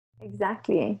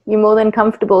Exactly. You're more than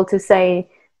comfortable to say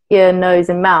ear, nose,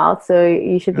 and mouth. So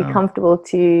you should be Yeah, comfortable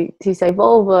to say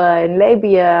vulva and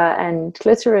labia and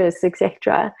clitoris,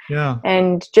 etc. yeah.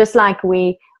 And just like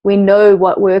we know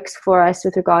what works for us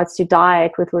with regards to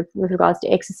diet, with regards to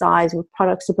exercise, with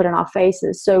products to put on our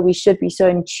faces. So we should be so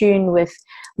in tune with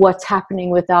what's happening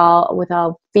with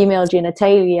our female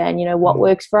genitalia, and what Mm.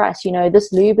 works for us.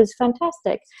 This lube is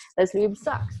fantastic. This lube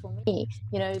sucks for me.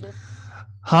 This.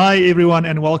 Hi, everyone,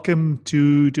 and welcome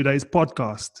to today's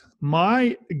podcast.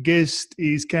 My guest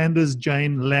is Candace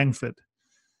Jane Langford.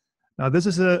 Now, this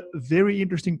is a very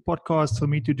interesting podcast for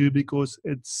me to do because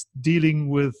it's dealing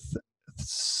with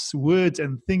words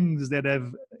and things that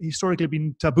have historically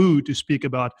been taboo to speak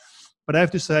about. But I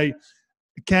have to say,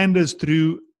 Candace,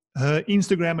 through her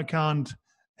Instagram account,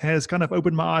 has kind of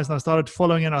opened my eyes, and I started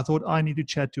following her, and I thought I need to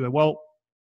chat to her. Well,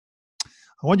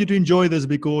 I want you to enjoy this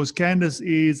because Candace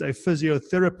is a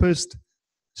physiotherapist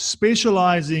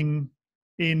specializing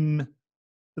in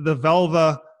the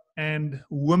vulva and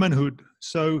womanhood.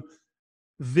 So,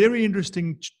 very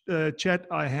interesting chat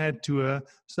I had to her.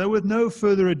 So, with no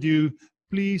further ado,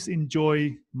 please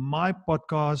enjoy my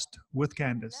podcast with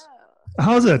Candace.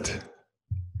 How's it?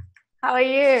 How are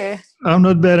you? I'm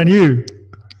not bad, and you?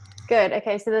 Good.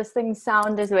 Okay, so this thing's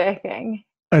sound is working.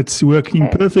 It's working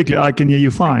Okay. perfectly. I can hear you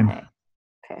fine. Okay.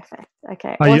 Perfect.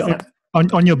 Okay. Are you Awesome.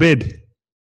 on your bed?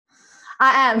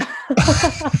 I am.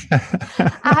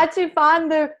 I had to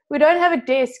find we don't have a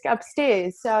desk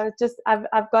upstairs, so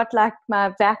I've got like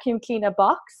my vacuum cleaner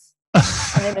box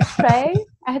and then a tray.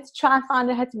 I had to try and find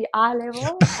it had to be eye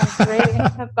level.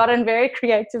 I've gotten very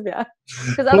creative here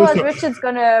because otherwise Also, Richard's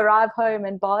gonna arrive home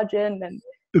and barge in and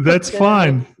that's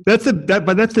fine. But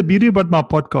that's the beauty about my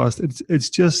podcast. It's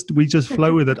just we just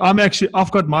flow with it.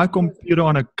 I've got my computer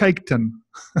on a cake tin.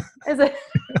 Is it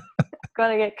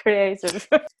gonna get creative?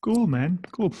 Cool, man.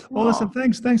 Cool. Well, Oh, listen,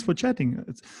 thanks for chatting.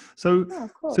 So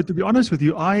cool. to be honest with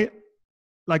you,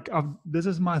 this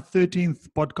is my 13th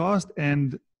podcast,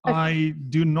 and Okay. I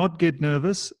do not get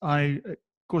nervous. Of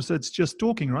course, it's just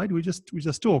talking, right? We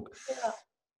just talk. Yeah.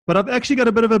 But I've actually got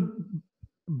a bit of a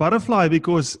butterfly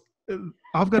because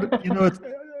I've got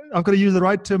I've got to use the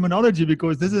right terminology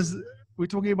because we're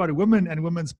talking about women and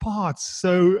women's parts.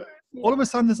 So all of a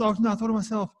sudden this afternoon, I thought to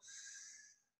myself,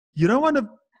 you don't want to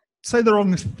say the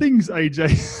wrong things,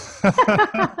 AJ.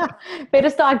 Better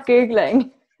start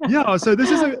Googling. Yeah. So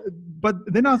but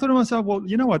then I thought to myself, well,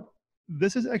 you know what?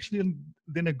 This is actually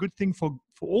then a good thing for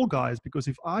all guys, because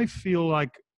if I feel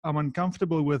like I'm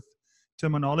uncomfortable with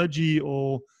terminology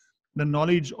or the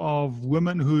knowledge of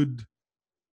womanhood,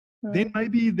 then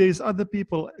maybe there's other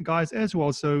people, guys as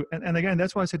well. So, and again,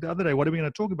 that's why I said the other day, what are we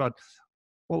going to talk about?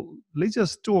 Well, let's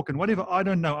just talk. And whatever I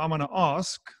don't know, I'm going to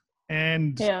ask.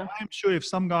 And Yeah. I'm sure if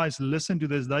some guys listen to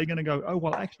this, they're going to go, oh,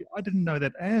 well, actually, I didn't know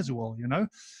that as well,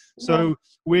 So Yeah.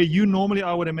 where you normally,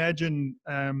 I would imagine,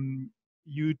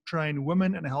 you train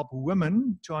women and help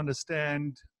women to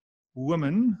understand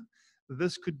women.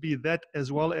 This could be that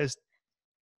as well as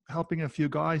helping a few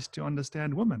guys to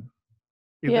understand women.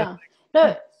 Yeah.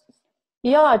 No.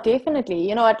 Yeah, definitely.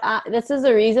 You know what? This is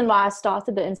the reason why I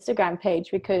started the Instagram page,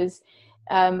 because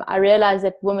I realized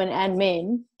that women and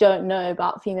men don't know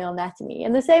about female anatomy.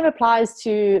 And the same applies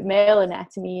to male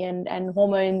anatomy and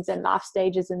hormones and life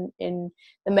stages in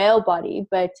the male body.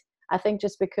 But I think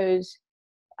just because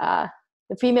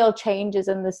the female changes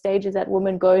and the stages that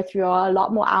women go through are a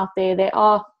lot more out there,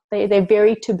 they're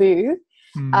very taboo.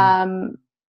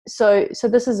 So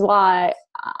this is why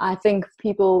I think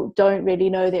people don't really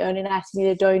know their own anatomy.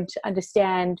 They don't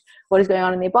understand what is going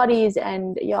on in their bodies,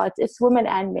 and it's women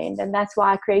and men, and that's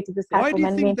why I created this platform. Why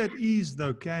do you think that is,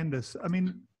 though, Candace? I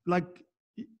mean, like,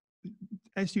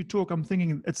 as you talk, I'm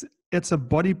thinking it's a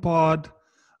body part,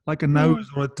 like a nose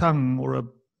or a tongue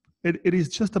it is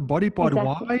just a body part.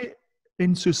 Exactly. Why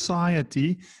in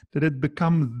society did it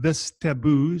become this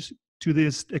taboo to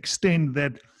this extent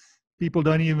that people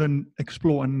don't even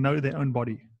explore and know their own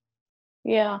body?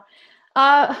 Yeah.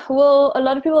 Well, a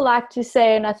lot of people like to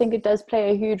say, and I think it does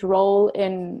play a huge role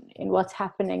in what's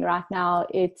happening right now,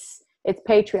 it's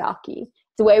patriarchy.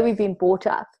 It's the way we've been brought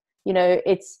up.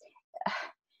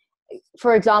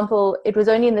 For example, it was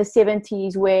only in the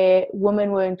 70s where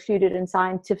women were included in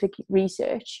scientific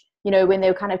research. When they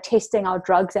were kind of testing our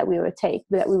drugs that we would take.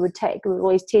 We would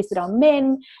always test it on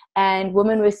men, and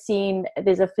women were seen.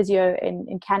 There's a physio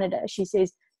in Canada. She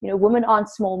says, women aren't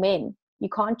small men. You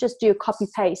can't just do a copy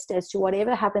paste as to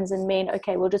whatever happens in men.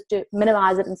 Okay, we'll just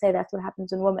minimize it and say that's what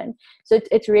happens in women. So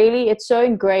it's so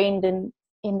ingrained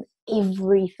in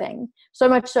everything. So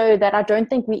much so that I don't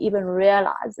think we even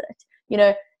realize it.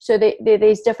 So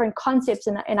there's different concepts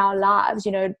in our lives,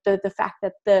 you know, the fact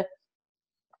that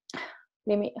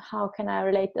how can I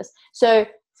relate this? So,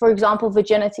 for example,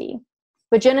 virginity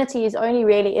is only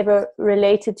really ever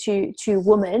related to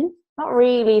women, not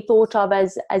really thought of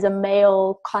as a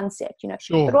male concept, you know.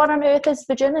 Sure. But what on earth is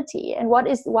virginity, and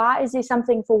why is there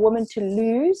something for women to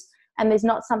lose and there's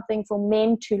not something for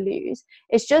men to lose?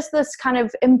 It's just this kind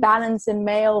of imbalance in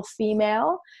male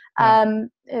female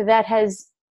that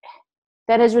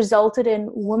has resulted in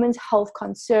women's health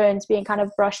concerns being kind of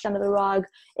brushed under the rug,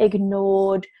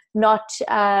 ignored, not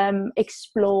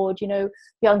explored. You know,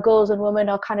 young girls and women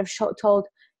are kind of told,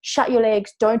 shut your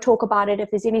legs, don't talk about it. If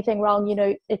there's anything wrong, you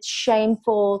know, it's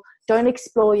shameful, don't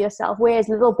explore yourself. Whereas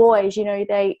little boys, you know,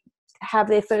 they have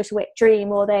their first wet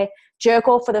dream, or they jerk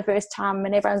off for the first time,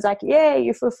 and everyone's like, yeah,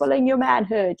 you're fulfilling your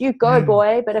manhood, you go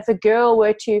boy. But if a girl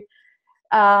were to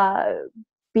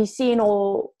be seen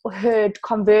or heard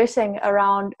conversing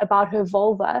about her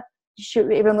vulva,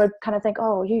 everyone would kind of think,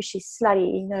 oh, she's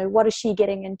slutty, you know, what is she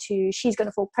getting into? She's going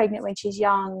to fall pregnant when she's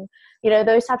young, you know,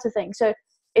 those types of things. So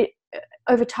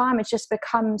over time, it's just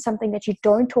become something that you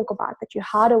don't talk about, that you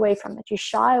hide away from, that you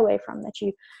shy away from, that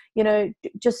you know,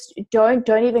 just don't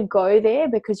even go there,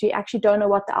 because you actually don't know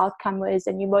what the outcome is,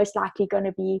 and you're most likely going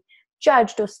to be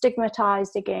judged or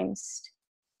stigmatized against.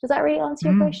 Does that really answer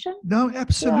your question? No,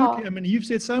 absolutely. Yeah. I mean, you've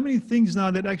said so many things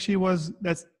now that actually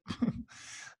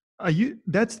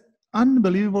that's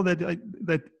unbelievable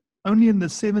that only in the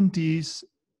 70s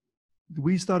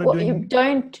we started doing.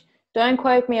 Don't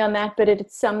quote me on that, but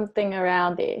it's something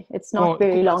around there. It's not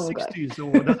very long 60s ago.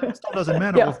 or it still doesn't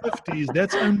matter, Yeah. or 50s.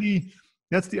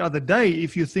 That's the other day.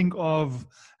 If you think of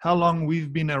how long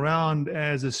we've been around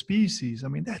as a species, I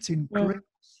mean, that's incredible.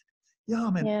 Yeah,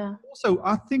 man. Yeah. Also,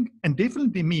 I think, and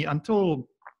definitely me, until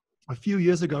a few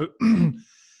years ago,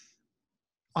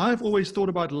 I've always thought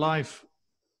about life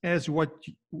as what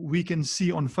we can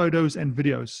see on photos and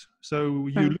videos. So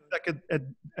you look back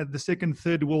at the Second,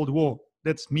 Third World War.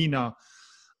 That's me now.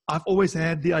 I've always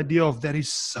had the idea of that is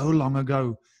so long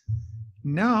ago.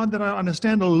 Now that I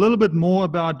understand a little bit more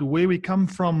about where we come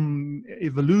from,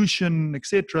 evolution,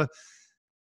 etc.,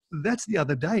 that's the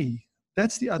other day.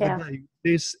 That's the other day.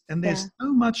 There's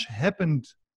so much happened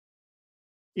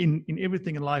in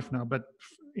everything in life now, but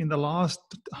in the last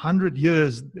 100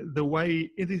 years, the way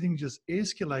everything just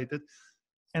escalated,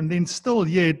 and then still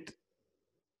yet,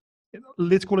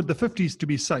 let's call it the 50s to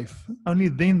be safe. Only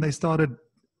then they started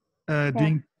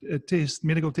doing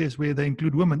medical tests where they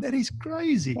include women. That is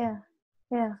crazy.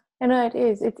 Yeah. I know it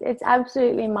is. It's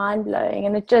absolutely mind blowing,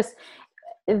 and it just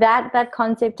that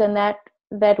concept and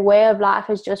that way of life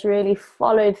has just really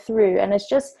followed through, and it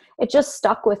just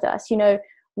stuck with us. You know,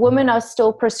 women are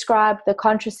still prescribed the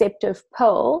contraceptive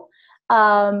pill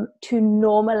to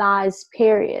normalize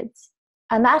periods.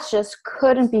 And that just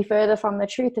couldn't be further from the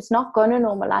truth. It's not going to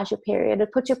normalize your period.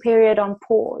 It puts your period on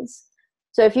pause.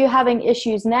 So if you're having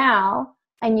issues now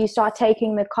and you start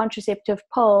taking the contraceptive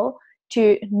pill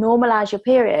to normalize your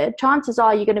period, chances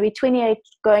are you're going to be 28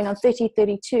 going on 30,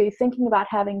 32, thinking about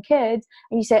having kids,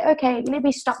 and you say, okay, let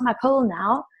me stop my pill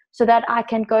now so that I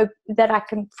can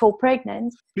fall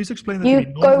pregnant. Please explain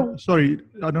that to me. Sorry,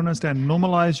 I don't understand.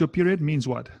 Normalize your period means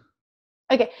what?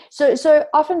 Okay, so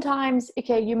oftentimes,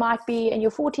 okay, you might be and you're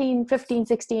 14, 15,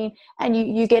 16,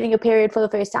 and you're getting your period for the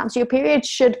first time. So your period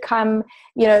should come,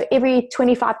 you know, every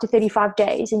 25 to 35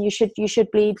 days, and you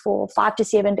should bleed for 5 to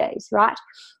 7 days, right?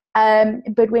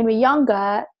 But when we're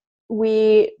younger,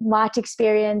 we might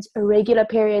experience irregular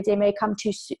periods. They may come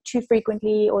too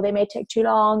frequently, or they may take too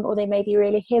long, or they may be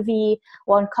really heavy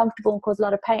or uncomfortable and cause a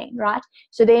lot of pain, right?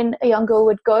 So then a young girl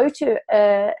would go to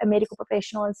a medical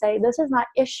professional and say, this is my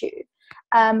issue.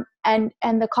 And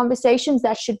the conversations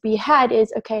that should be had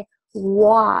is, okay,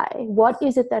 why? What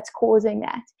is it that's causing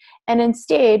that? And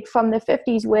instead, from the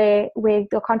 50s where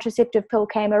the contraceptive pill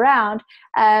came around,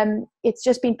 it's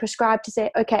just been prescribed to say,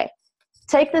 okay,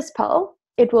 take this pill.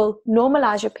 It will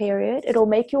normalize your period. It'll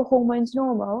make your hormones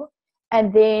normal.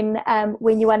 And then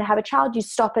when you want to have a child, you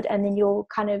stop it, and then you'll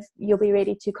be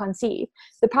ready to conceive.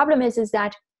 The problem is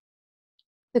that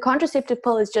the contraceptive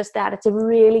pill is just that. It's a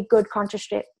really good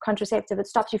contraceptive. It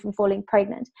stops you from falling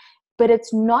pregnant, but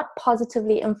it's not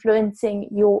positively influencing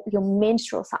your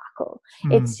menstrual cycle.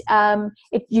 It's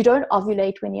you don't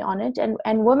ovulate when you're on it,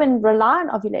 and women rely on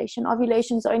ovulation.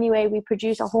 Ovulation is the only way we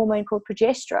produce a hormone called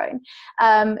progesterone.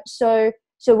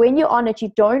 So when you're on it,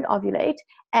 you don't ovulate,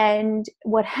 and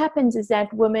what happens is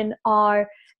that women are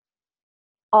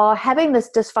having this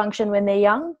dysfunction when they're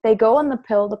young. They go on the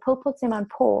pill puts them on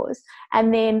pause,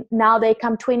 and then now they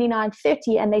come 29,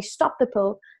 30 and they stop the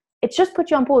pill. it's just put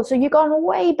you on pause. So you've gone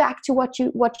way back to what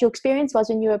your experience was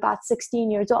when you were about 16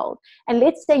 years old. And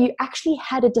let's say you actually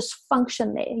had a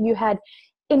dysfunction there. You had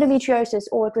endometriosis,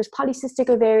 or it was polycystic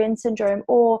ovarian syndrome,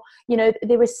 or, you know,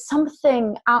 there was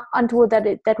something untoward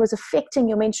that was affecting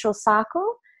your menstrual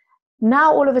cycle.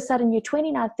 Now, all of a sudden, you're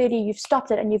 29, 30, you've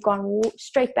stopped it, and you've gone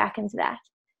straight back into that.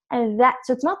 And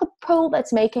so it's not the pill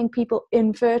that's making people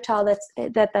infertile.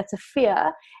 That's a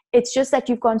fear. It's just that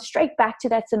you've gone straight back to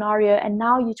that scenario, and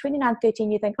now you're 29, 30,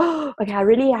 and you think, oh, okay, I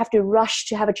really have to rush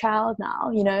to have a child now,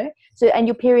 you know? So, and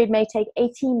your period may take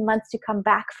 18 months to come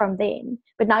back from then,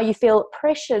 but now you feel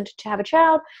pressured to have a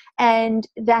child. And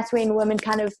that's when women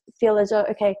kind of feel as though,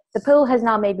 okay, the pill has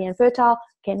now made me infertile.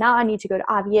 Okay, now I need to go to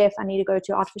IVF. I need to go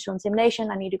to artificial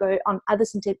insemination. I need to go on other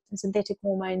synthetic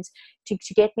hormones to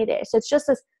get me there. So it's just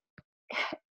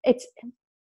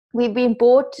we've been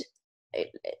bought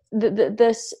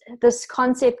this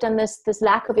concept and this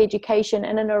lack of education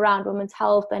in and around women's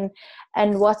health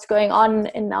and what's going on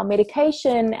in our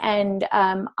medication and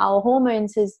our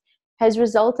hormones has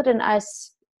resulted in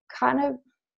us kind of,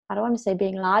 I don't want to say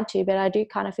being lied to, but I do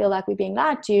kind of feel like we're being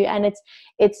lied to. And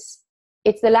it's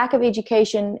the lack of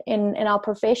education in our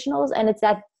professionals, and it's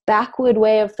that backward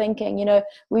way of thinking. You know,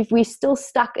 we're still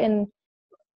stuck in,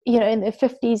 you know, in the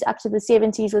 50s up to the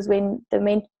 70s was when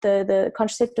the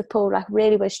contraceptive pill like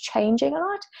really was changing a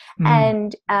lot.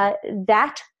 And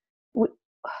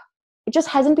it just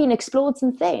hasn't been explored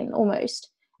since then almost.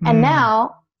 And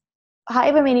now,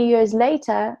 however many years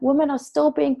later, women are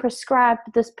still being prescribed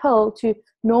this pill to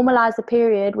normalize the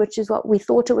period, which is what we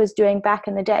thought it was doing back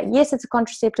in the day. Yes, it's a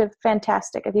contraceptive,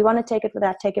 fantastic. If you want to take it for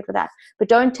that, take it for that. But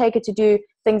don't take it to do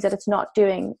things that it's not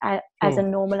doing as a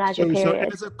normalize your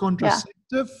period. So as a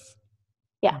contraceptive,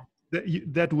 yeah.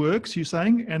 That works, you're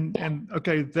saying? And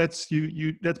okay, that's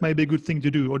that may be a good thing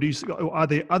to do. Or are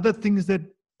there other things that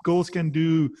girls can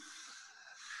do?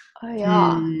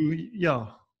 Oh, yeah.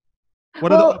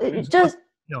 What are the options?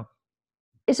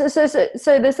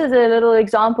 So this is a little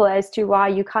example as to why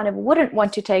you kind of wouldn't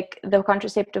want to take the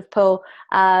contraceptive pill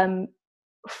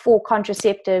for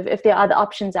contraceptive if there are other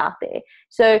options out there.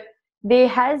 So there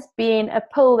has been a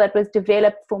pill that was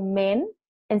developed for men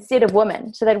instead of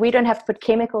women, so that we don't have to put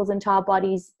chemicals into our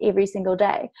bodies every single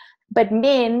day. But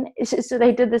men, so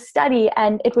they did this study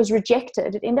and it was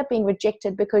rejected. It ended up being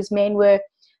rejected because men were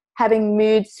having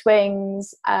mood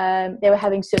swings, they were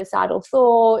having suicidal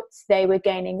thoughts, they were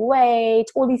gaining weight,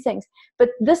 all these things. But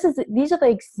these are the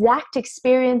exact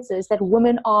experiences that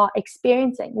women are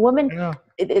experiencing. Women,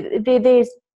 there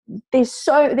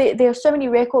are so many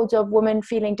records of women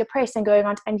feeling depressed and going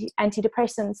on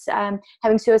antidepressants,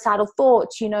 having suicidal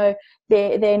thoughts. You know,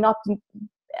 they're not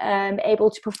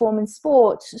able to perform in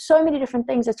sports. So many different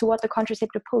things as to what the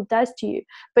contraceptive pill does to you.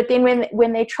 But then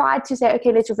when they tried to say,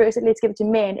 okay, let's reverse it, let's give it to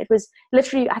men, it was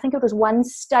literally, I think it was one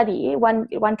study,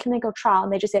 one clinical trial,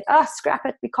 and they just said, oh, scrap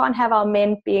it, we can't have our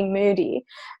men being moody.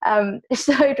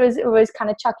 So it was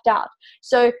kind of chucked out.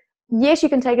 So yes, you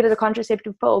can take it as a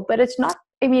contraceptive pill, but it's not,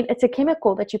 I mean, it's a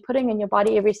chemical that you're putting in your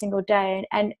body every single day.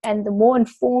 And the more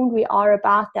informed we are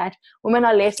about that, women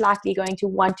are less likely going to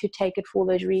want to take it for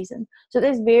those reasons. So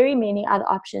there's very many other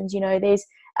options. You know, there's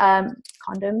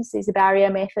condoms, there's a barrier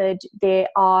method, there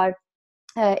are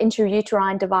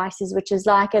intrauterine devices, which is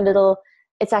like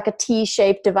it's like a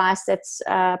T-shaped device that's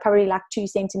probably like 2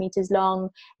 centimeters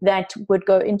long that would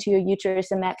go into your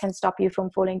uterus, and that can stop you from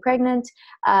falling pregnant.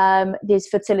 There's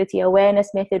fertility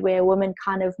awareness method where a woman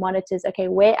kind of monitors, okay,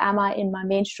 where am I in my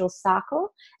menstrual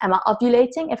cycle? Am I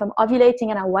ovulating? If I'm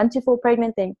ovulating and I want to fall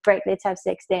pregnant, then great, let's have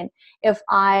sex then. If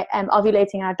I am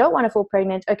ovulating and I don't want to fall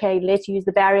pregnant, okay, let's use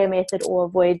the barrier method or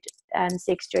avoid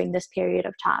sex during this period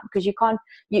of time, because you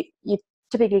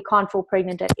typically can't fall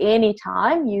pregnant at any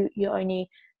time. You're only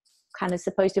kind of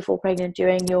supposed to fall pregnant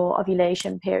during your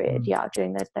ovulation period,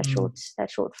 during that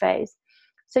short phase.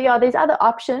 So there's other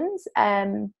options.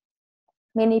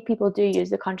 Many people do use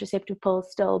the contraceptive pill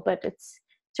still, but it's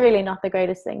really not the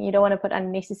greatest thing. You don't want to put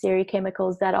unnecessary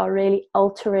chemicals that are really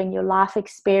altering your life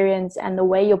experience and the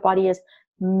way your body is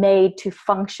made to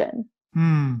function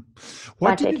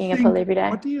by taking a pill every day.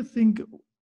 What do you think?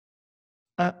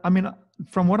 I mean,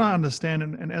 from what I understand,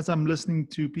 and as I'm listening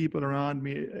to people around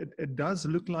me, it does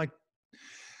look like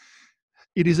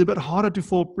it is a bit harder to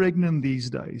fall pregnant these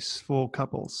days for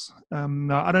couples.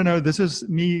 Now, I don't know, this is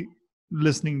me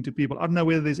listening to people. I don't know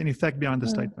whether there's any fact behind the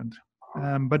statement,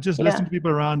 but just listening to people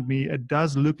around me, it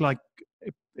does look like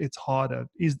it's harder.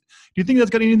 Do you think that's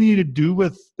got anything to do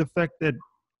with the fact that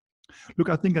Look,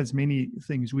 I think there's many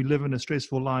things. We live in a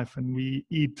stressful life, and we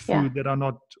eat food that are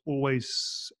not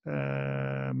always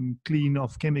clean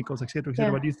of chemicals, etc.,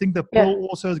 etc. But do you think the pill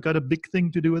also has got a big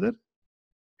thing to do with it?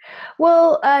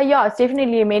 Well, it's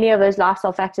definitely many of those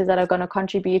lifestyle factors that are going to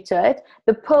contribute to it.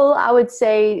 The pill, I would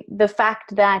say the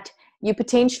fact that you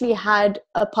potentially had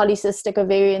a polycystic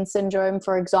ovarian syndrome,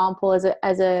 for example,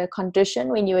 as a condition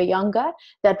when you were younger,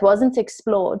 that wasn't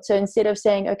explored. So instead of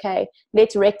saying, okay,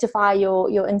 let's rectify your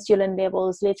insulin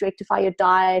levels, let's rectify your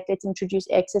diet, let's introduce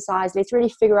exercise, let's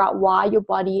really figure out why your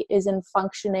body isn't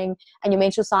functioning and your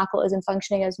menstrual cycle isn't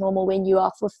functioning as normal when you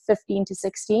are 15 to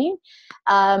 16.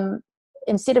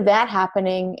 Instead of that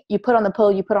happening, you put on the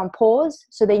pill, you put on pause.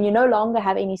 So then you no longer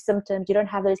have any symptoms. You don't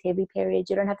have those heavy periods.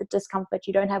 You don't have the discomfort.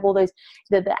 You don't have all those,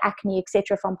 the acne,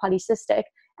 etc. from polycystic.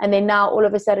 And then now all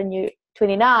of a sudden you're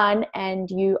 29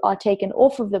 and you are taken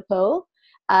off of the pill,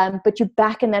 but you're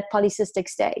back in that polycystic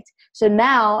state. So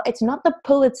now it's not the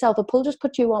pill itself. The pill just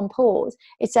put you on pause.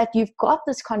 It's that you've got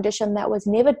this condition that was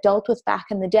never dealt with back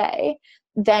in the day,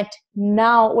 that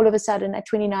now all of a sudden at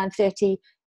 29, 30,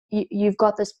 you've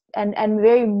got this, and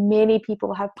very many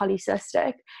people have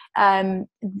polycystic, and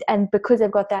because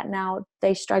they've got that now,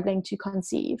 they're struggling to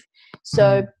conceive.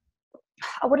 So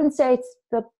I wouldn't say it's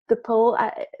the pill.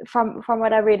 From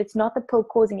what I read, it's not the pill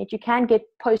causing it. You can get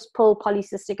post-pill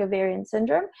polycystic ovarian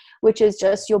syndrome, which is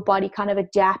just your body kind of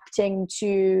adapting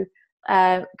to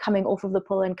coming off of the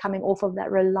pill and coming off of that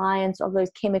reliance of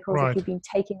those chemicals that you've been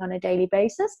taking on a daily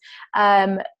basis.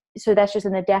 So that's just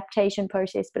an adaptation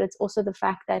process, but it's also the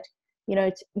fact that, you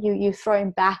know, you're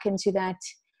thrown back into that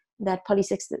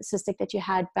polycystic that you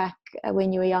had back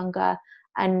when you were younger,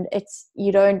 and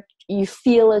you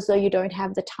feel as though you don't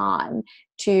have the time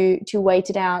to wait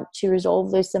it out, to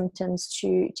resolve those symptoms,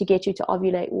 to get you to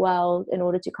ovulate well in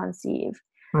order to conceive.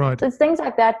 Right. So it's things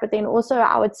like that, but then also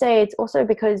I would say it's also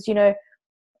because, you know,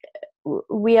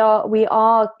 we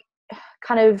are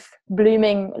kind of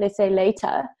blooming, let's say,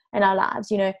 later in our lives.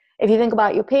 You know, if you think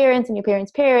about your parents and your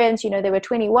parents, you know, they were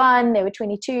 21, they were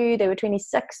 22, they were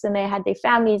 26, and they had their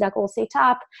families like all set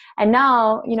up. And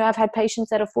now, you know, I've had patients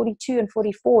that are 42 and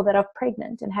 44 that are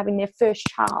pregnant and having their first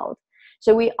child.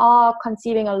 So we are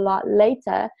conceiving a lot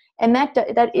later, and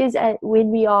that is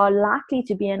when we are likely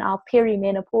to be in our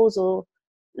perimenopausal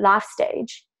life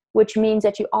stage, which means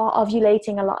that you are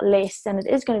ovulating a lot less, and it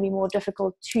is going to be more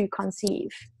difficult to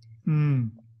conceive.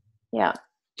 Yeah.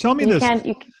 Tell me this.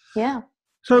 Yeah.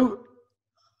 So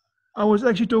I was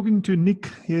actually talking to Nick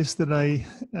yesterday,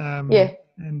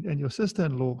 and your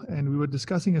sister-in-law, and we were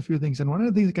discussing a few things. And one of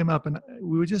the things that came up, and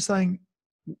we were just saying,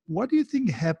 what do you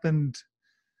think happened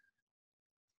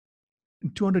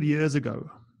 200 years ago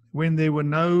when there were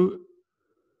no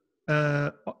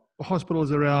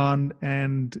hospitals around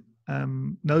and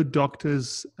no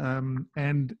doctors,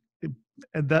 and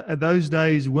at those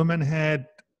days women had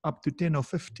up to 10 or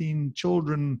 15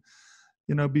 children,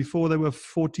 you know, before they were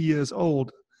 40 years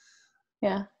old.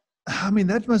 Yeah. I mean,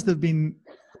 that must have been,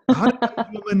 how did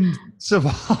those women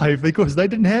survive? Because they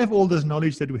didn't have all this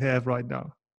knowledge that we have right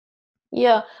now.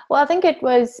 Yeah. Well, I think it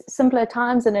was simpler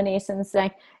times in essence.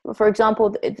 Like, for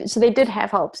example, so they did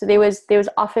have help. So there was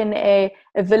often a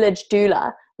village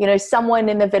doula, you know, someone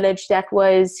in the village that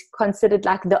was considered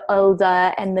like the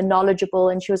older and the knowledgeable,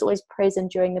 and she was always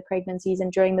present during the pregnancies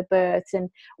and during the births and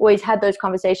always had those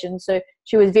conversations. So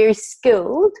she was very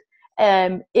skilled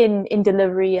in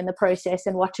delivery and the process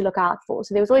and what to look out for.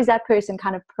 So there was always that person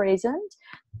kind of present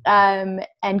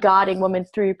and guiding women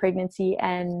through pregnancy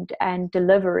and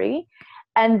delivery.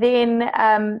 And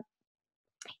then,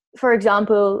 for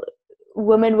example,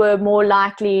 women were more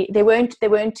likely, they weren't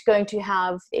going to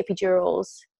have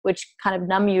epidurals, which kind of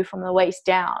numb you from the waist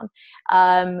down.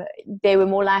 They were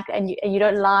more like, and you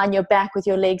don't lie on your back with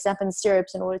your legs up in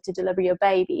stirrups in order to deliver your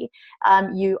baby.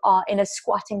 You are in a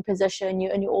squatting position,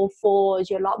 you're on your all fours,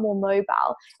 you're a lot more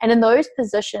mobile. And in those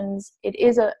positions,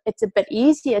 it's a bit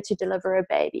easier to deliver a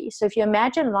baby. So if you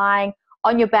imagine lying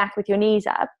on your back with your knees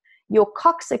up, your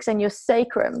coccyx and your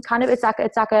sacrum kind of, it's like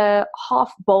a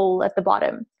half bowl at the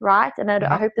bottom, right? And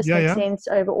I hope this makes sense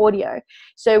over audio.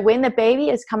 So when the baby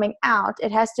is coming out,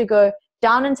 it has to go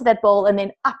down into that bowl and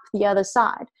then up the other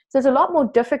side. So it's a lot more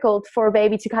difficult for a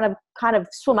baby to kind of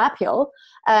swim uphill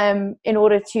in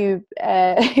order to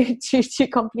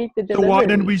complete the delivery. So why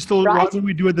don't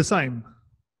we do it the same?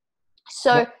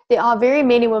 So there are very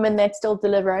many women that still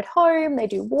deliver at home. They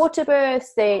do water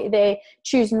births. They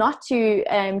choose not to use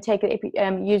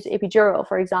epidural,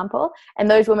 for example.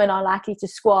 And those women are likely to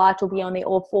squat or be on their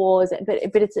all fours. But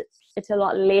it's a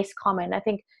lot less common. I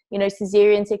think,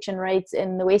 cesarean section rates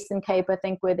in the Western Cape, I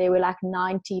think, where they were like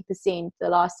 90% the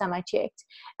last time I checked.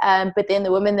 But then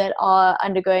the women that are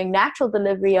undergoing natural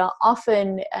delivery are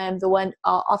often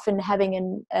having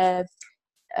an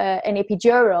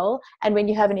epidural, and when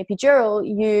you have an epidural,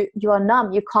 you are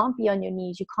numb. You can't be on your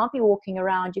knees, you can't be walking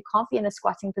around, you can't be in a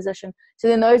squatting position. So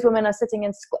then those women are sitting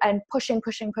and pushing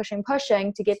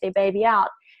to get their baby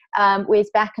out. Whereas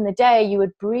back in the day, you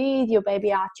would breathe your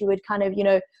baby out, you would kind of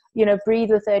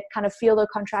breathe with it, kind of feel the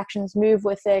contractions, move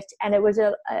with it, and it was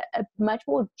a much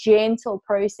more gentle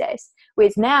process.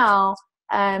 Whereas now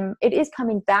it is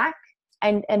coming back,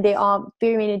 and there are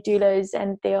very many doulas,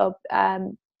 and there are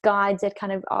guides that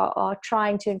kind of are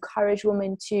trying to encourage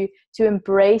women to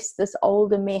embrace this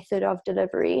older method of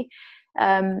delivery.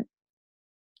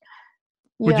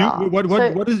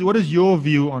 What is your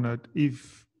view on it?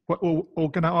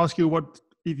 Or can I ask you, what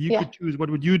if you could choose, what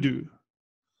would you do?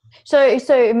 So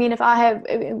I mean, if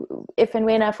and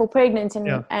when I fall pregnant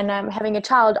and I'm having a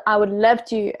child, I would love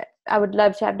to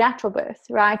have natural birth,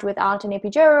 right, without an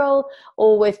epidural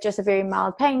or with just a very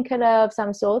mild painkiller of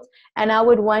some sort. And I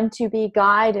would want to be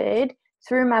guided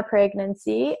through my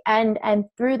pregnancy and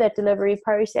through that delivery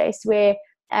process, where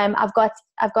I've got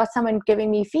someone giving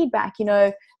me feedback.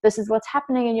 This is what's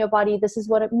happening in your body. This is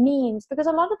what it means. Because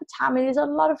a lot of the time, there's a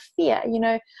lot of fear.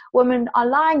 Women are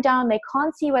lying down. They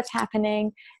can't see what's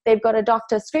happening. They've got a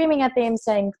doctor screaming at them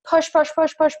saying, push, push,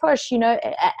 push, push, push,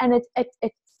 and it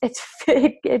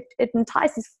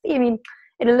entices fear. I mean,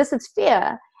 it elicits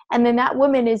fear. And then that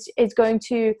woman is going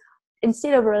to,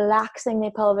 instead of relaxing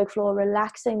their pelvic floor,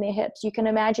 relaxing their hips, you can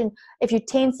imagine if you're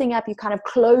tensing up, you're kind of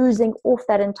closing off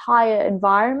that entire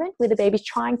environment where the baby's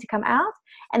trying to come out.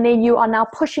 And then you are now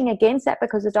pushing against that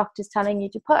because the doctor's telling you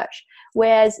to push.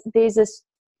 Whereas there's this,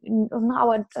 I don't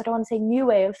want to say new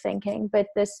way of thinking, but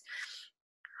this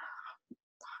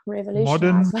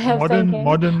revolutionized way of thinking.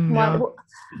 Modern.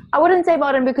 I wouldn't say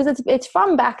modern, because it's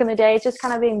from back in the day. It's just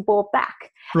kind of being brought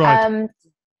back. Right.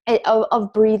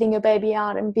 Of breathing your baby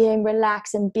out and being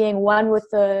relaxed and being one with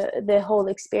the whole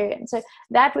experience. So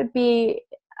that would be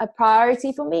a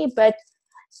priority for me. But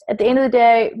at the end of the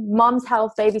day, mom's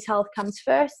health, baby's health comes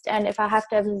first. And if I have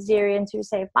to have a cesarean to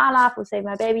save my life or save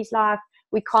my baby's life,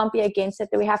 we can't be against it.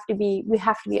 That we have to be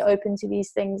open to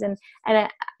these things. And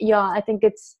I think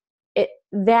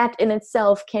that in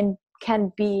itself can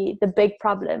be the big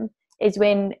problem, is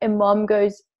when a mom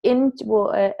goes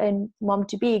into, a mom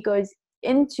to be goes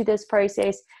into this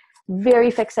process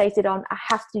very fixated on, I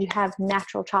have to have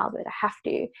natural childbirth, I have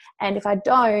to, and if I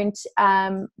don't,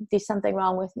 there's something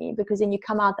wrong with me. Because then you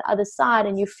come out the other side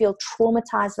and you feel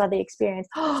traumatized by the experience.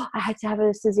 I had to have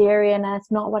a cesarean and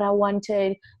that's not what I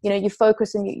wanted. You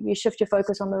focus and you shift your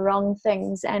focus on the wrong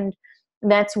things, and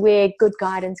that's where good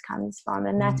guidance comes from.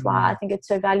 And that's why I think it's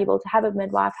so valuable to have a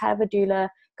midwife, have a doula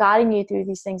guiding you through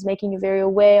these things, making you very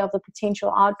aware of the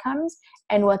potential outcomes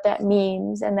and what that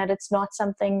means, and that it's not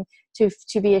something to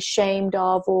be ashamed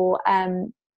of, or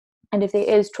and if there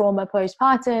is trauma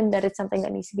postpartum, that it's something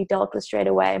that needs to be dealt with straight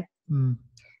away.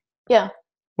 Yeah.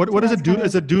 What is it?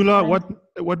 Is it doula?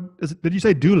 What is it? Did you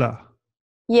say doula?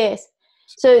 Yes.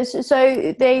 So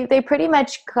they pretty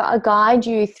much guide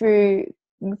you through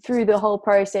the whole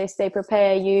process. They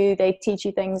prepare you, they teach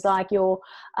you things like your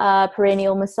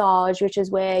perineal massage, which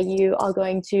is where you are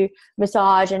going to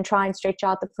massage and try and stretch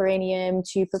out the perineum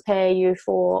to prepare you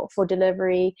for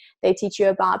delivery. They teach you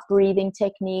about breathing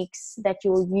techniques that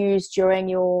you'll use during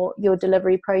your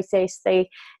delivery process.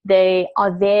 They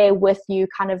are there with you,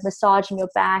 kind of massaging your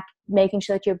back, making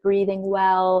sure that you're breathing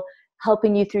well,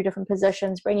 helping you through different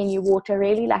positions, bringing you water,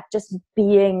 really like just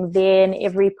being there in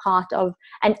every part of,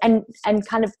 and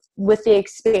kind of with their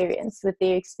experience, so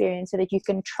that you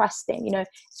can trust them.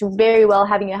 It's very well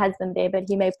having your husband there, but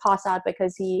he may pass out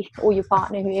because or your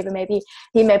partner, whoever may be,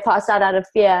 he may pass out of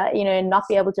fear, and not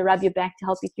be able to rub your back to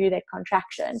help you through that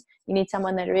contraction. You need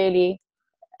someone that really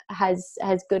has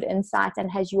good insight and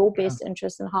has your best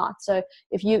interest in heart. So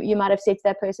if you might have said to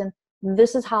that person,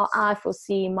 this is how I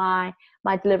foresee my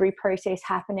delivery process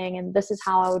happening, and this is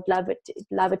how I would love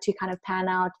it to kind of pan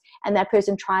out, and that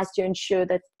person tries to ensure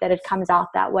that it comes out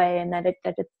that way, and that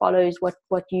it follows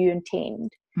what you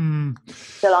intend,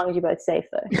 so long as you're both safe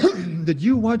though. Did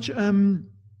you watch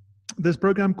this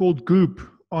program called Goop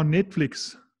on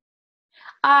Netflix?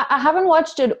 I haven't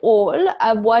watched it all.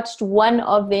 I've watched one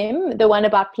of them, the one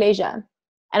about pleasure,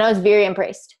 and I was very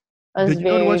impressed. It was Did you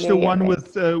not very, watch the very one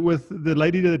good. with the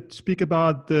lady that speak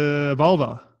about the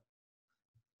vulva?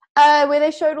 Where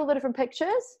they showed all the different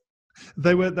pictures.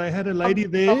 They had a lady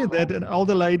there, that an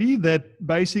older lady that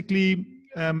basically,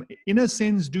 in a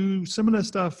sense, do similar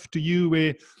stuff to you,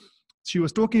 where she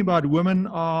was talking about women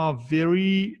are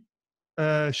very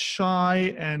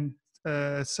shy and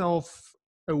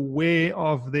self-aware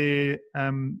of their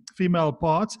female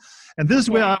parts, and this is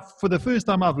where for the first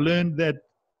time I've learned that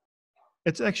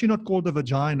it's actually not called a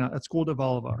vagina; it's called a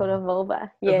vulva. Called a vulva.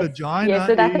 A Yes. Yes. vagina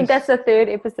So I think that's is the third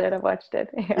episode I watched it.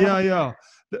 yeah.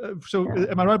 So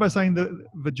am I right by saying the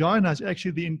vagina is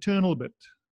actually the internal bit?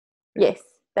 Yes.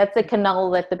 That's the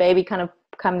canal that the baby kind of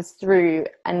comes through,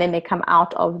 and then they come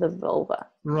out of the vulva.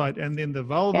 Right, and then the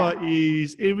vulva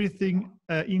is everything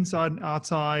inside and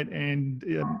outside, and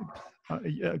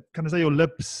can I say your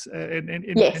lips and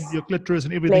your clitoris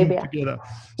and everything Labia. together.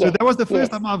 So that was the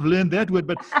first time I've learned that word.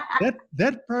 But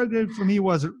that program for me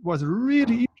was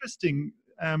really interesting.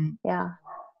 From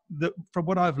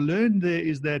what I've learned there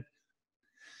is that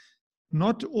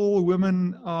not all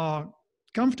women are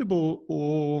comfortable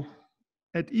or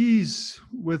at ease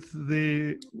with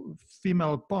the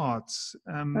female parts.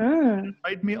 It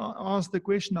made me ask the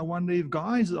question, I wonder if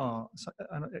guys are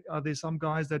there some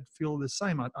guys that feel the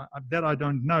same? That I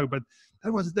don't know, but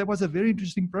that was a very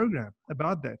interesting program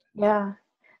about that. Yeah.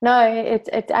 No, it's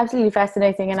absolutely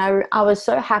fascinating, and I was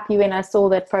so happy when I saw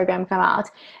that program come out.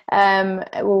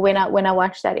 When I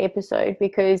watched that episode,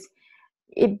 because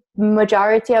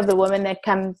majority of the women that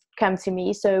come to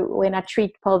me, so when I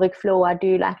treat pelvic floor, I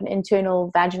do like an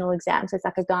internal vaginal exam, so it's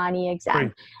like a gynae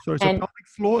exam. Sorry, so pelvic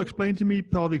floor, explain to me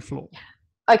pelvic floor.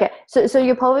 Okay, so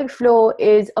your pelvic floor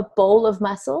is a bowl of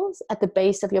muscles at the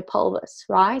base of your pelvis,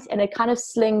 right? And it kind of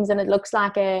slings, and it looks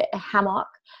like a hammock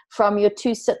from your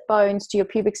two sit bones to your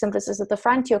pubic symphysis at the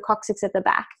front to your coccyx at the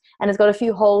back, and it's got a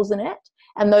few holes in it.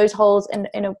 And those holes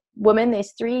in a woman,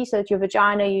 there's three, so it's your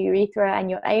vagina, your urethra, and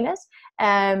your anus,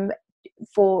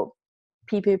 for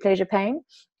people who pleasure pain.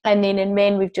 And then in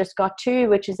men, we've just got two,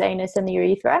 which is anus and the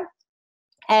urethra.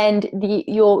 And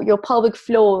your pelvic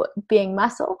floor, being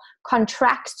muscle,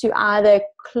 contracts to either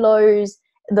close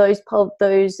those holes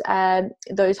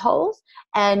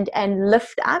and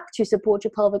lift up to support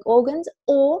your pelvic organs,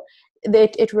 or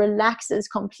that it relaxes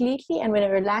completely. And when it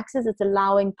relaxes, it's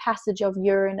allowing passage of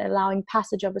urine, allowing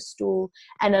passage of a stool,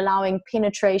 and allowing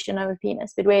penetration of a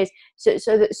penis. But whereas so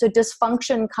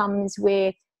dysfunction comes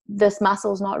where this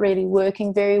muscle is not really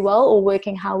working very well or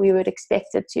working how we would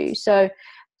expect it to. So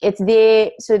it's there.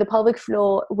 So the pelvic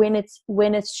floor, when it's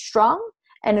strong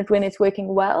and when it's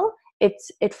working well,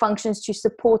 it functions to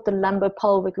support the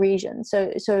lumbar-pelvic region.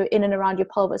 So in and around your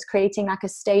pelvis, creating like a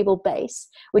stable base,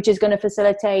 which is going to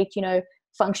facilitate,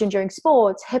 function during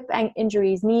sports, hip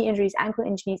injuries, knee injuries, ankle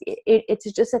injuries. It's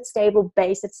just that stable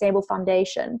base, that stable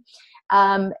foundation.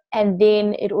 And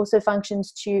then it also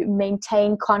functions to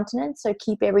maintain continence, so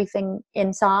keep everything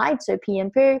inside, so pee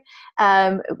and poo,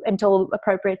 until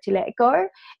appropriate to let go.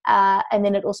 And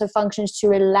then it also functions to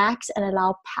relax and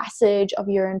allow passage of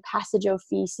urine, passage of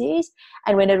feces.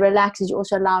 And when it relaxes, you're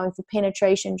also allowing for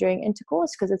penetration during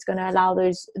intercourse, because it's going to allow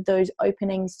those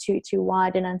openings to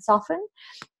widen and soften.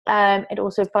 It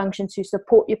also functions to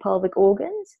support your pelvic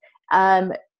organs,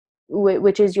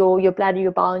 which is your bladder,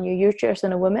 your bowel, and your uterus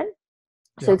in a woman.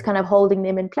 So it's kind of holding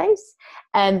them in place.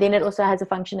 And then it also has a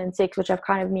function in sex, which I've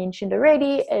kind of mentioned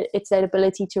already. It's that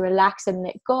ability to relax and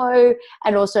let go,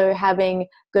 and also having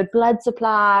good blood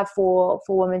supply for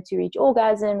women to reach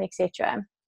orgasm, etc.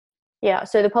 Yeah,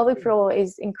 so the pelvic floor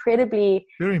is incredibly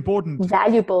very important,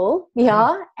 valuable,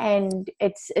 and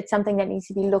it's something that needs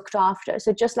to be looked after.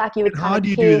 So just like you would how do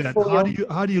you do that?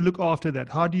 How do you look after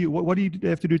that? What do you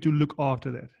have to do to look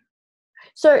after that?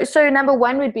 So number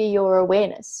one would be your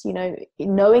awareness,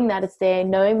 knowing that it's there,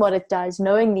 knowing what it does,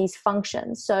 knowing these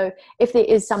functions. So if there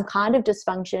is some kind of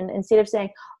dysfunction, instead of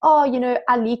saying, oh,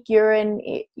 I leak urine,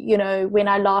 when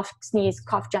I laugh, sneeze,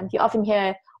 cough, jump, you often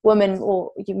hear women,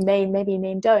 or maybe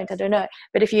men don't, I don't know.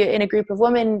 But if you're in a group of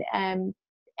women and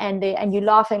you're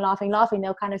laughing,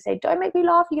 they'll kind of say, don't make me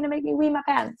laugh, you're going to make me wee my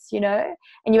pants, and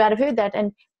you might have heard that.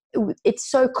 And it's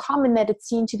so common that it's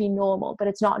seen to be normal, but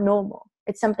it's not normal.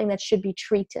 It's something that should be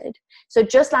treated. So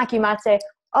just like you might say,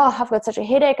 oh, I've got such a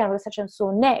headache, I've got such a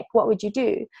sore neck, what would you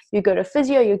do? You go to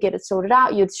physio, you get it sorted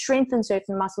out, you'd strengthen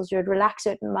certain muscles, you'd relax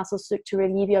certain muscles to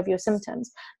relieve you of your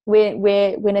symptoms. Where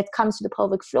when it comes to the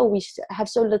pelvic floor, we have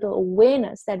so little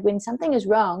awareness that when something is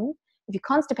wrong, if you're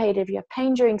constipated, if you have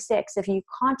pain during sex, if you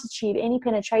can't achieve any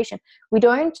penetration, we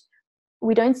don't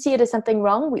we don't see it as something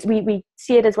wrong. We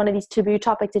see it as one of these taboo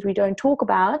topics that we don't talk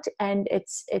about, and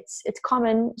it's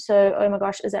common. So, oh my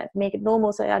gosh, does that make it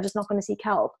normal? So I'm just not going to seek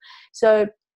help. So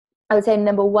I would say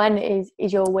number one is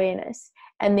your awareness.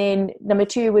 And then number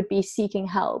two would be seeking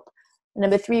help.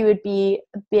 Number three would be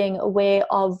being aware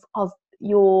of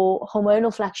your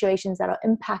hormonal fluctuations that are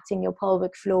impacting your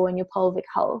pelvic floor and your pelvic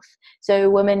health.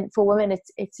 So for women,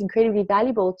 it's incredibly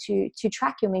valuable to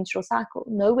track your menstrual cycle,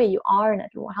 know where you are in it,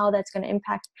 or how that's going to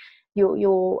impact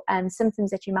your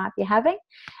symptoms that you might be having,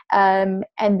 and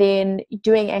then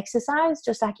doing exercise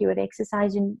just like you would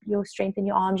exercise your strengthen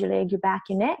your arms, your leg, your back,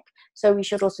 your neck. So we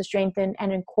should also strengthen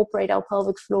and incorporate our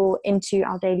pelvic floor into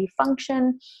our daily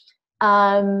function.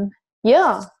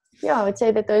 Yeah, I would say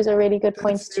that those are really good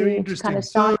points to kind of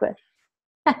start with.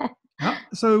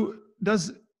 So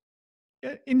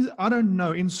I don't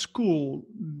know, in school,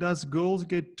 does girls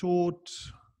get taught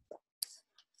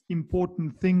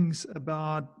important things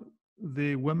about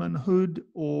their womanhood,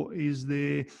 or is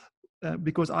there,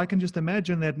 because I can just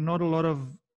imagine that not a lot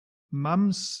of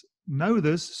mums know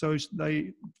this, so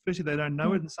they don't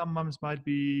know it, and some mums might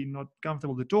be not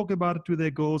comfortable to talk about it to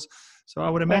their girls. So I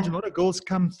would imagine a lot of girls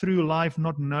come through life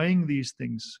not knowing these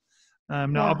things.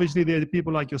 Now, obviously, there are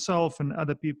people like yourself and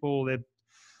other people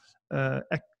that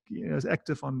is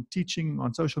active on teaching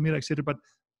on social media, etc. But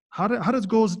how does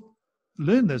girls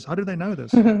learn this? How do they know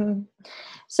this?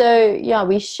 So yeah,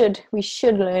 we should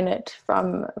learn it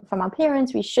from our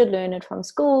parents. We should learn it from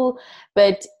school,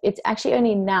 but it's actually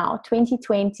only now,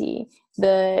 2020,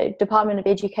 the Department of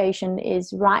Education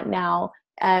is right now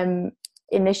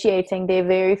initiating their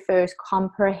very first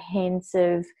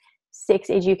comprehensive sex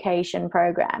education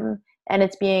program, and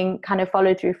it's being kind of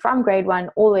followed through from grade 1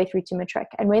 all the way through to matric.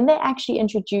 And when they actually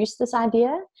introduced this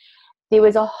idea, there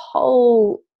was a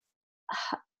whole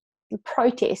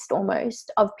protest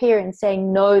almost of parents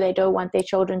saying no, they don't want their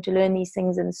children to learn these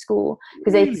things in school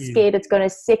because they're scared it's going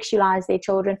to sexualize their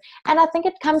children. And I think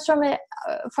it comes from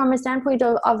a standpoint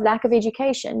of lack of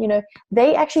education.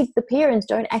 The parents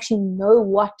don't actually know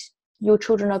what your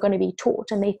children are going to be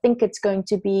taught, and they think it's going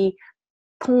to be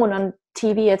porn on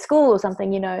TV at school or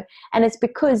something, and it's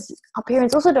because our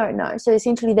parents also don't know. So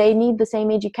essentially they need the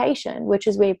same education, which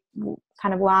is why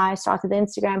I started the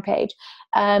Instagram page.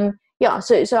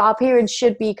 So our parents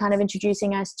should be kind of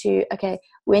introducing us to, okay,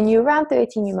 when you're around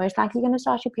 13, you're most likely going to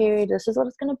start your period. This is what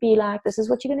it's going to be like. This is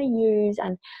what you're going to use.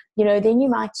 And, then you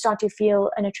might start to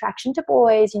feel an attraction to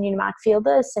boys, and you might feel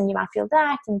this and you might feel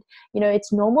that. And,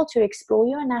 it's normal to explore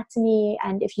your anatomy.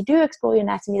 And if you do explore your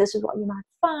anatomy, this is what you might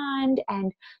find.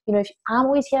 And, if I'm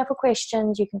always here for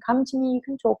questions, you can come to me, you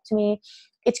can talk to me.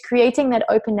 It's creating that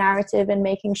open narrative and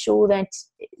making sure that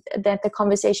the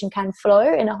conversation can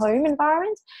flow in a home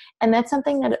environment. And that's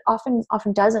something that it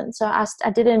often doesn't. So I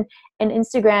did an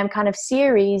Instagram kind of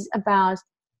series about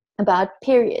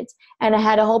periods, and I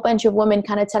had a whole bunch of women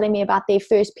kind of telling me about their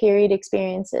first period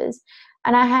experiences.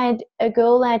 And I had a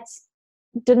girl that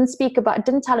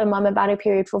didn't tell her mom about her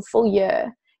period for a full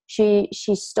year. She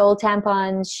stole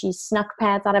tampons, she snuck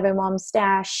pads out of her mom's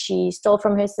stash, she stole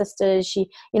from her sisters, she,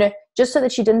 just so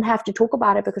that she didn't have to talk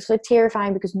about it, because it was so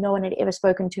terrifying, because no one had ever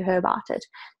spoken to her about it.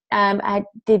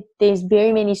 There's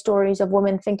very many stories of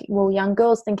women young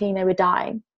girls thinking they were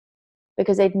dying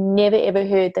because they'd never ever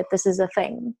heard that this is a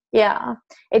thing. Yeah,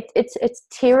 it's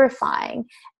terrifying.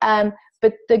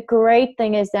 But the great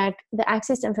thing is that the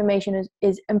access to information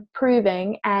is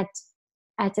improving at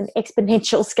an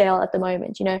exponential scale at the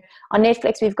moment. On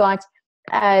Netflix we've got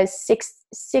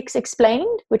Sex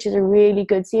Explained, which is a really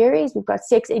good series. We've got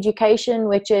Sex Education,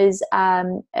 which is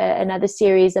another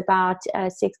series about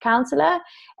a sex counselor.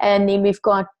 And then we've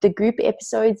got the group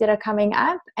episodes that are coming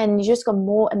up, and you just got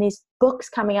more, and there's books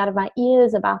coming out of my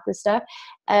ears about this stuff,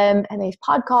 and there's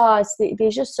podcasts.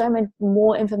 There's just so much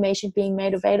more information being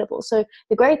made available. So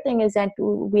the great thing is that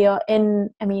we are and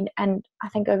I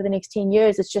think over the next 10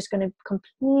 years it's just going to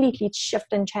completely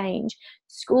shift and change.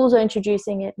 Schools are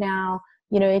introducing it now.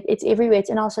 It's everywhere. It's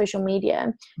in our social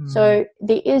media. So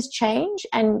there is change,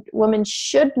 and women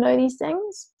should know these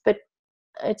things, but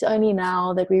it's only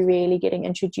now that we're really getting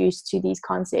introduced to these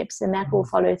concepts, and that will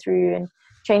follow through and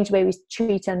change the way we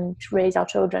treat and raise our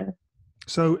children.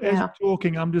 So as you're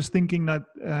talking, I'm just thinking that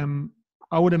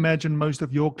I would imagine most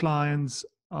of your clients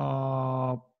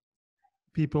are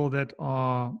people that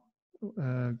are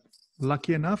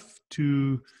lucky enough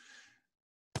to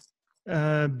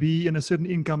be in a certain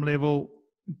income level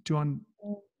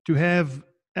to have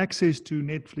access to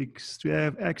Netflix, to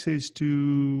have access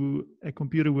to a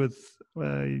computer with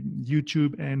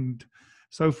YouTube and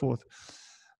so forth.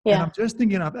 Yeah. And I'm just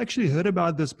thinking, I've actually heard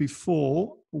about this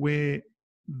before, where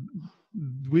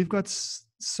we've got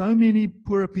so many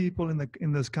poor people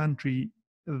in this country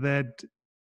that,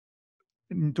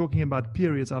 in talking about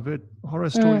periods, I've heard horror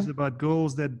stories about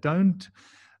girls that don't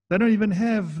even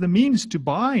have the means to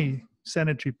buy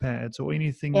sanitary pads or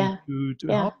anything to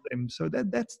help them. So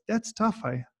that's tough,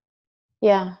 eh?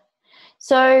 Yeah.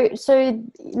 So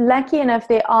lucky enough,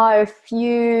 there are a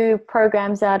few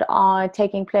programs that are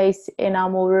taking place in our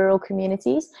more rural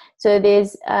communities. So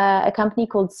there's a company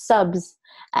called Subs,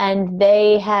 and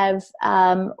they have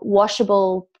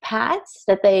washable pads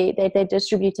that they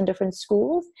distribute in different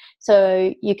schools.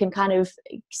 So you can kind of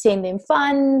send them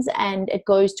funds, and it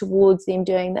goes towards them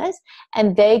doing this.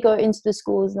 And they go into the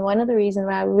schools. And one of the reasons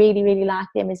why I really, really like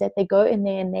them is that they go in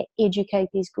there and they educate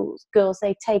these girls.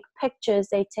 They take pictures,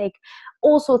 they take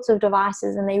all sorts of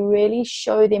devices, and they really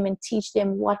show them and teach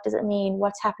them what does it mean,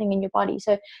 what's happening in your body.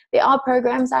 So there are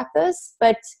programs like this,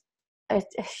 but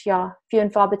few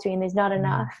and far between. There's not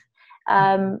enough.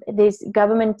 There's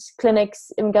government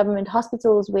clinics in government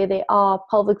hospitals where there are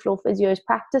pelvic floor physios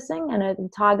practicing. I know in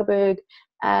Tigerberg,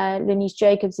 Lenise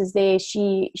Jacobs is there.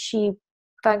 She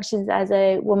functions as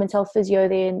a women's health physio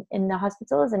there in the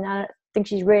hospitals, and I think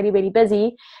she's really, really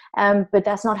busy. But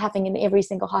that's not happening in every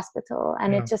single hospital,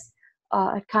 and it just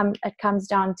it comes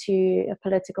down to a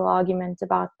political argument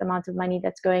about the amount of money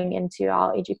that's going into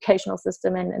our educational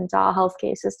system and into our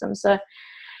healthcare system. So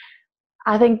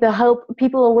I think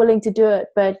people are willing to do it,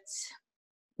 but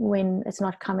when it's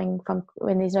not coming from,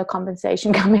 when there's no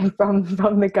compensation coming from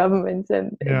the government,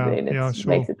 and then it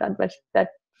makes it that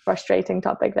frustrating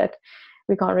topic that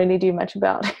we can't really do much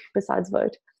about besides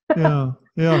vote.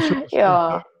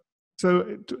 Sure.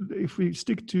 So if we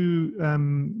stick to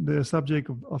the subject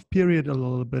of period a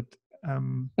little bit,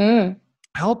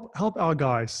 help our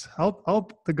guys,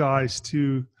 help the guys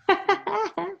to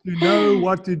know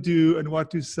what to do and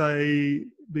what to say,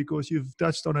 because you've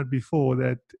touched on it before,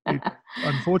 that it,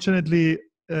 unfortunately,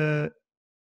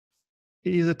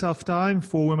 it is a tough time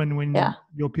for women when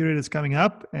your period is coming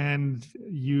up and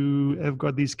you have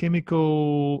got these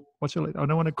chemical, I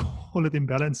don't want to call it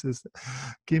imbalances.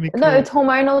 No, it's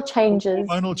hormonal changes.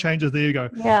 Hormonal changes, there you go.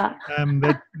 Yeah.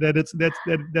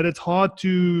 That it's hard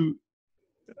to,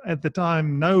 at the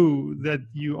time, know that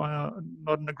you are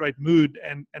not in a great mood,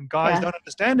 and guys don't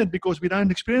understand it because we don't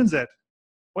experience that.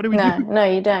 What do we do? No,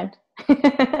 you don't.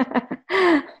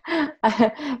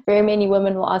 Very many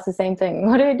women will ask the same thing.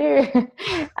 What do we do?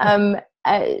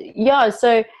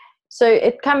 So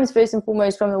it comes first and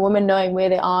foremost from the woman knowing where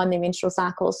they are in their menstrual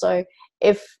cycle. So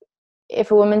if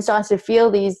a woman starts to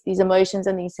feel these emotions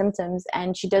and these symptoms,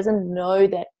 and she doesn't know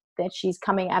that she's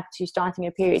coming up to starting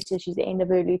her period, so she's the end of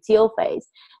her luteal phase,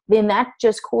 then that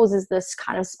just causes this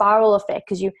kind of spiral effect,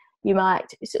 because you might,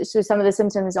 so some of the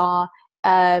symptoms are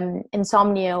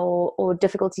insomnia or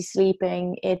difficulty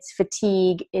sleeping, it's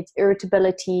fatigue, it's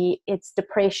irritability, it's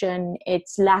depression,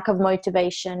 it's lack of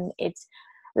motivation, it's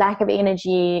lack of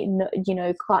energy,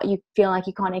 you feel like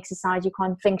you can't exercise, you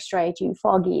can't think straight, you're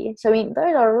foggy. So I mean,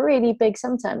 those are really big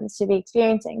symptoms to be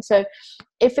experiencing. So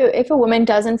if a woman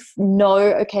doesn't know,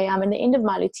 okay, I'm in the end of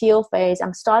my luteal phase,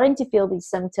 I'm starting to feel these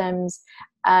symptoms,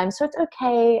 so it's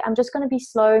okay, I'm just going to be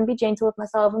slow and be gentle with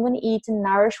myself, I'm going to eat and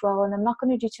nourish well, and I'm not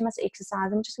going to do too much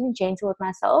exercise, I'm just going to be gentle with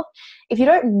myself. If you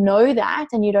don't know that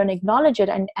and you don't acknowledge it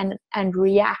and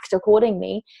react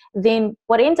accordingly, then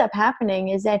what ends up happening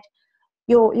is that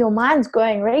your mind's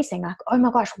going racing, like, oh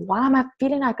my gosh, why am I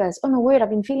feeling like this? Oh my word, I've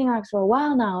been feeling like this for a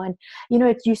while now. And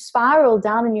you spiral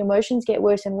down and your emotions get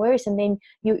worse and worse, and then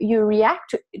you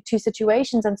react to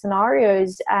situations and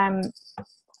scenarios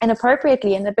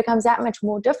inappropriately, and it becomes that much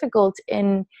more difficult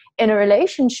in a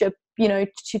relationship,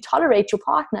 to tolerate your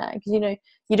partner, because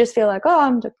you just feel like, oh,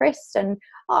 I'm depressed, and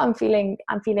oh, I'm feeling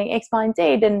X, Y, and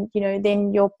Z, and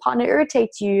then your partner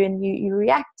irritates you, and you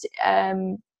react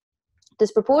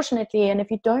disproportionately. And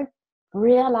if you don't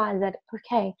realize that,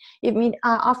 okay, I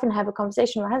often have a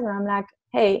conversation with my husband, I'm like,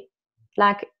 hey,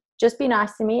 like, just be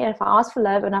nice to me, and if I ask for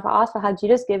love and if I ask for hugs, you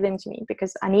just give them to me,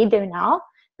 because I need them now,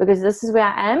 because this is where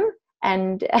I am.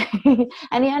 And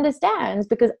and he understands,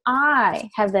 because I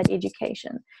have that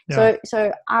education.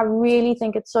 So I really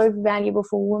think it's so valuable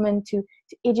for women to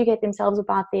educate themselves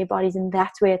about their bodies, and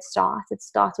that's where it starts. It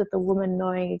starts with the woman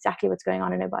knowing exactly what's going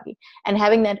on in her body and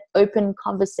having that open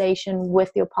conversation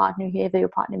with your partner, whoever your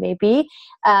partner may be,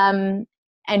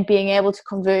 and being able to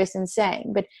converse and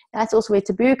saying. But that's also where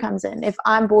taboo comes in. If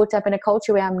I'm brought up in a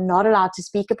culture where I'm not allowed to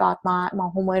speak about my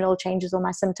hormonal changes or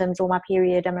my symptoms or my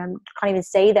period, I can't even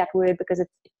say that word because it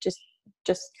just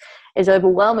just is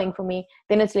overwhelming for me,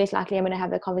 then it's less likely I'm going to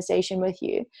have that conversation with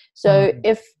you. So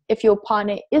if your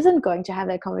partner isn't going to have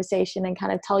that conversation and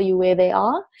kind of tell you where they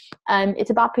are, it's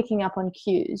about picking up on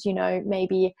cues,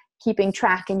 maybe keeping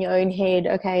track in your own head.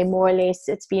 Okay, more or less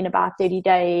it's been about 30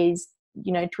 days,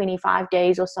 25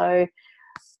 days or so,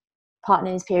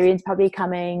 partner's period's probably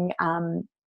coming, and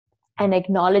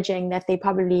acknowledging that they're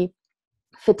probably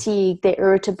fatigued, they're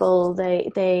irritable,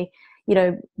 they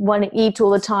want to eat all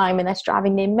the time, and that's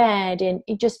driving them mad, and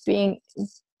it just being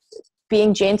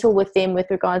gentle with them with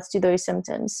regards to those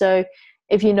symptoms. So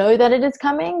if you know that it is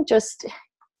coming, just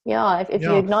if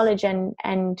you acknowledge and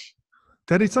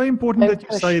that is so important that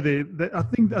you say there. That I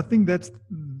think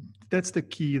that's the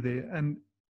key there. And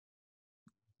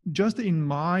just in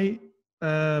my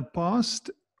past,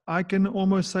 I can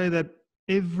almost say that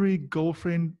every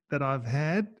girlfriend that I've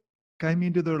had came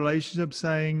into the relationship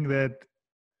saying that,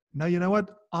 no, you know what,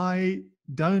 I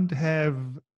don't have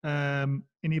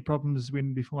any problems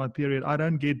before my period. I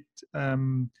don't get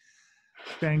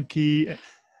cranky,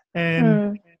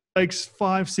 and it takes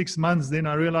 5-6 months. Then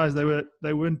I realized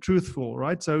they weren't truthful,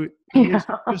 right? So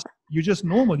you're just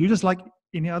normal. You're just like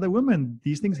any other woman.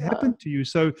 These things happen to you.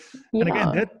 So, and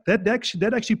again, that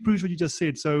actually proves what you just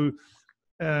said. So,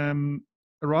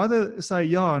 rather say,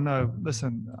 no,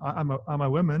 listen, I'm a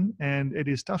woman, and it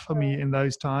is tough for me in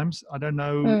those times. I don't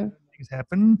know, things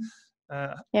happen.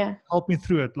 Help me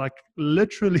through it. Like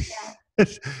literally, there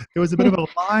was a bit of a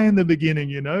lie in the beginning,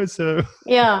 So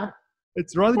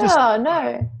it's rather just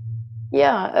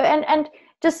and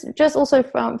just also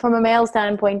from a male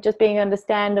standpoint, just being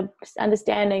understanding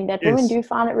that women do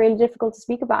find it really difficult to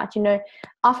speak about.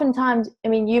 Oftentimes, I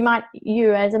mean,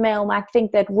 you as a male might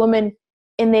think that women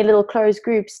in their little closed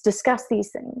groups discuss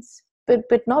these things, but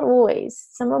not always.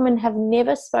 Some women have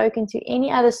never spoken to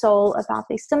any other soul about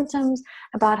their symptoms,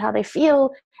 about how they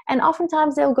feel, and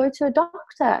oftentimes they'll go to a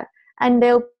doctor and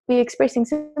they'll be expressing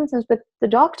symptoms, but the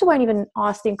doctor won't even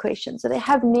ask them questions. So they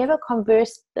have never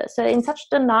conversed this. So in such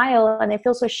denial, and they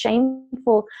feel so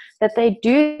shameful that they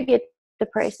do get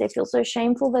depressed. They feel so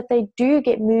shameful that they do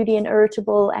get moody and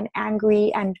irritable and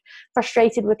angry and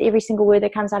frustrated with every single word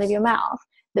that comes out of your mouth,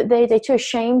 that they're too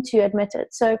ashamed to admit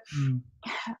it. So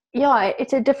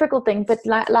it's a difficult thing, but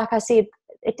like I said,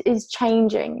 it is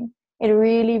changing. It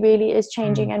really, really is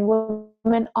changing, and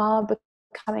women are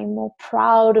becoming more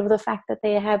proud of the fact that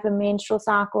they have a menstrual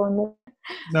cycle and more.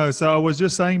 No, so I was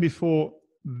just saying before,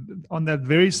 on that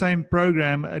very same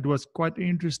program, it was quite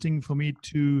interesting for me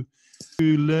to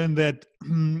learn that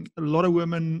a lot of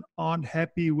women aren't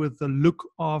happy with the look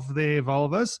of their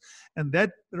vulvas, and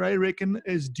that, I reckon,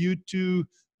 is due to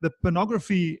the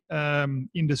pornography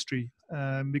industry,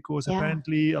 because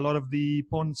apparently a lot of the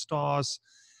porn stars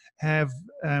have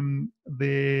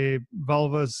their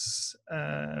vulvas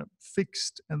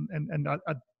fixed, and I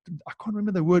can't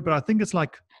remember the word, but I think it's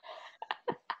like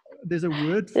there's a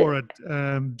word for it.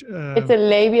 It's a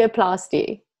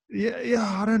labiaplasty.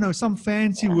 Yeah, I don't know, some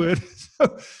fancy word.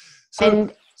 So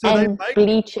they make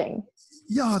bleaching.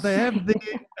 Yeah, they have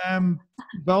their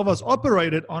vulvas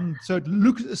operated on, so it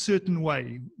looks a certain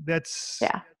way.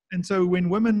 And so when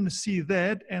women see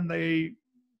that and they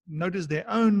notice their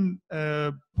own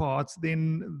parts,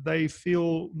 then they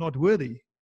feel not worthy.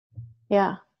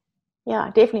 Yeah,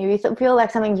 definitely. We feel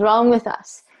like something's wrong with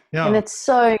us, and it's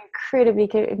so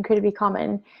incredibly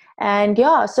common. And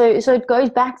so it goes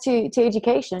back to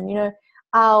education.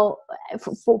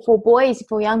 For boys,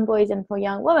 for young boys, and for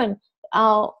young women.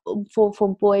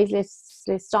 For boys, let's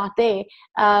start there.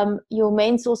 Your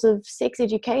main source of sex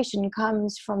education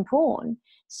comes from porn.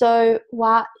 So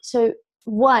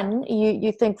one,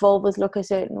 you think vulvas look a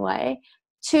certain way.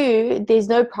 Two, there's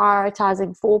no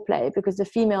prioritizing foreplay, because the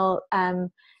female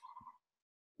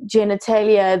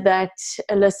genitalia that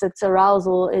elicits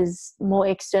arousal is more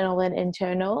external than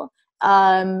internal.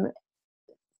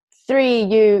 Three,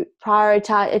 you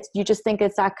prioritize it. You just think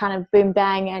it's that kind of boom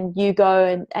bang, and you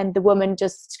go and the woman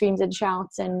just screams and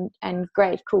shouts and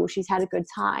great, cool, she's had a good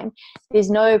time.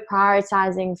 There's no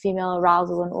prioritizing female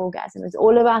arousal and orgasm. It's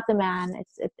all about the man.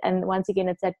 And once again,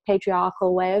 it's that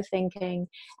patriarchal way of thinking,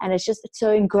 and it's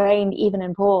so ingrained even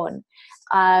in porn.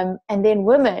 And then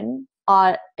women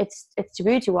are, it's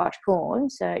taboo to watch porn,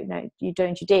 so you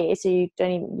don't dare, so you're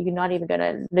not even going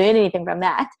to learn anything from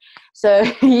that, so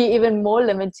you're even more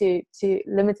limited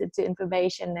to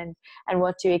information and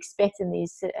what to expect in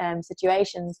these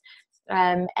situations.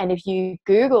 And if you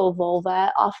Google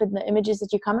vulva, often the images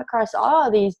that you come across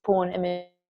are these porn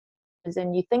images,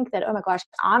 and you think that, oh my gosh,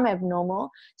 I'm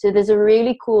abnormal. So there's a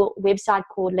really cool website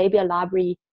called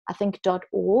labialibrary, I think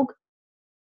 .org,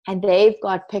 and they've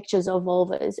got pictures of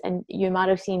vulvas, and you might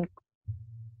have seen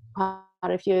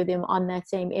quite a few of them on that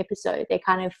same episode. They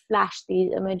kind of flashed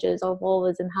these images of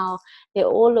vulvas and how they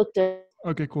all looked at.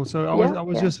 Okay, cool. So I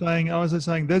was just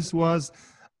saying this was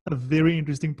a very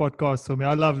interesting podcast for me.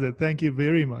 I loved it. Thank you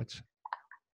very much.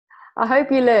 I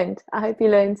hope you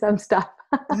learned some stuff.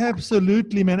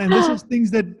 Absolutely, man. And this is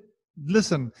things that,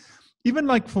 listen, even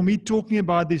like for me talking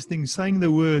about these things, saying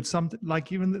the words, something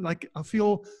like, even like I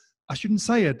feel I shouldn't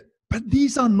say it, but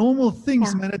these are normal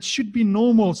things, man. It should be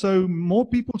normal. So more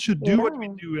people should do what we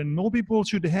do, and more people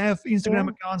should have Instagram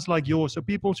accounts like yours. So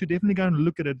people should definitely go and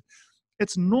look at it.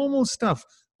 It's normal stuff,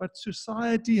 but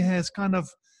society has kind of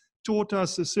taught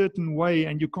us a certain way,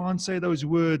 and you can't say those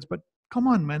words, but come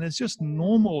on, man, it's just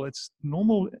normal. It's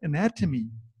normal anatomy.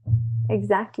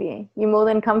 Exactly. You're more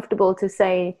than comfortable to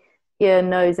say ear,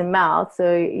 nose, and mouth.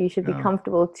 So you should be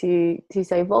comfortable to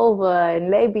say vulva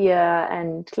and labia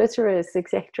and clitoris,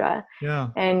 etc. Yeah.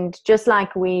 And just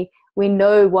like we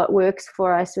know what works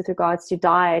for us with regards to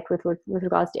diet, with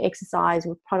regards to exercise,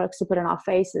 with products to put on our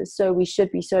faces. So we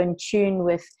should be so in tune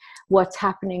with what's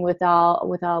happening with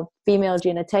our female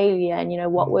genitalia, and, you know,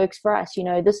 what works for us. You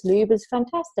know, this lube is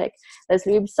fantastic. This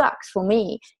lube sucks for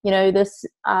me. You know, this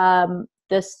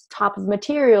type of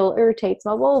material irritates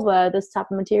my vulva. This type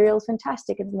of material is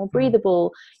fantastic. It's more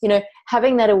breathable. You know,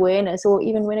 having that awareness, or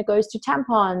even when it goes to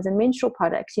tampons and menstrual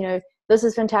products, you know, this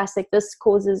is fantastic. This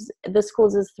causes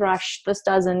thrush. This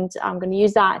doesn't. I'm going to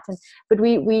use that. But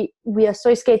we are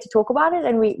so scared to talk about it,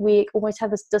 and we almost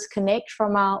have this disconnect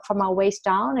from our waist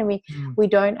down, and we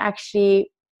don't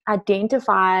actually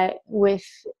identify with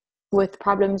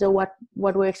problems, or what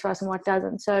works for us and what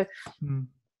doesn't. So.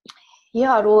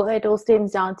 Yeah, it all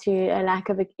stems down to a lack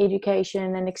of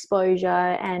education and exposure,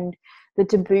 and the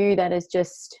taboo that is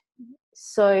just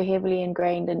so heavily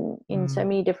ingrained in so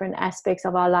many different aspects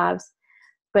of our lives.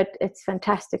 But it's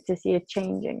fantastic to see it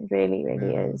changing. Really,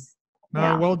 really is.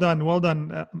 No, well done.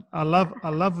 I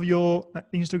love your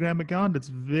Instagram account. It's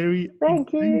very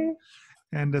thank you,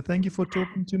 and thank you for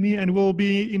talking to me. And we'll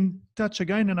be in touch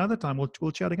again another time.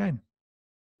 We'll chat again.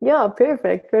 Yeah,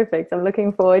 perfect. I'm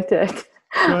looking forward to it.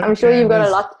 I'm sure you've got a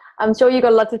lot. I'm sure you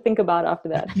got a lot to think about after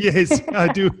that. Yes, I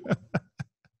do.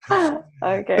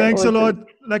 Okay. Thanks a lot.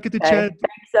 Like to chat.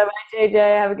 Thanks so much, AJ.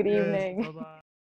 Have a good evening. Bye-bye.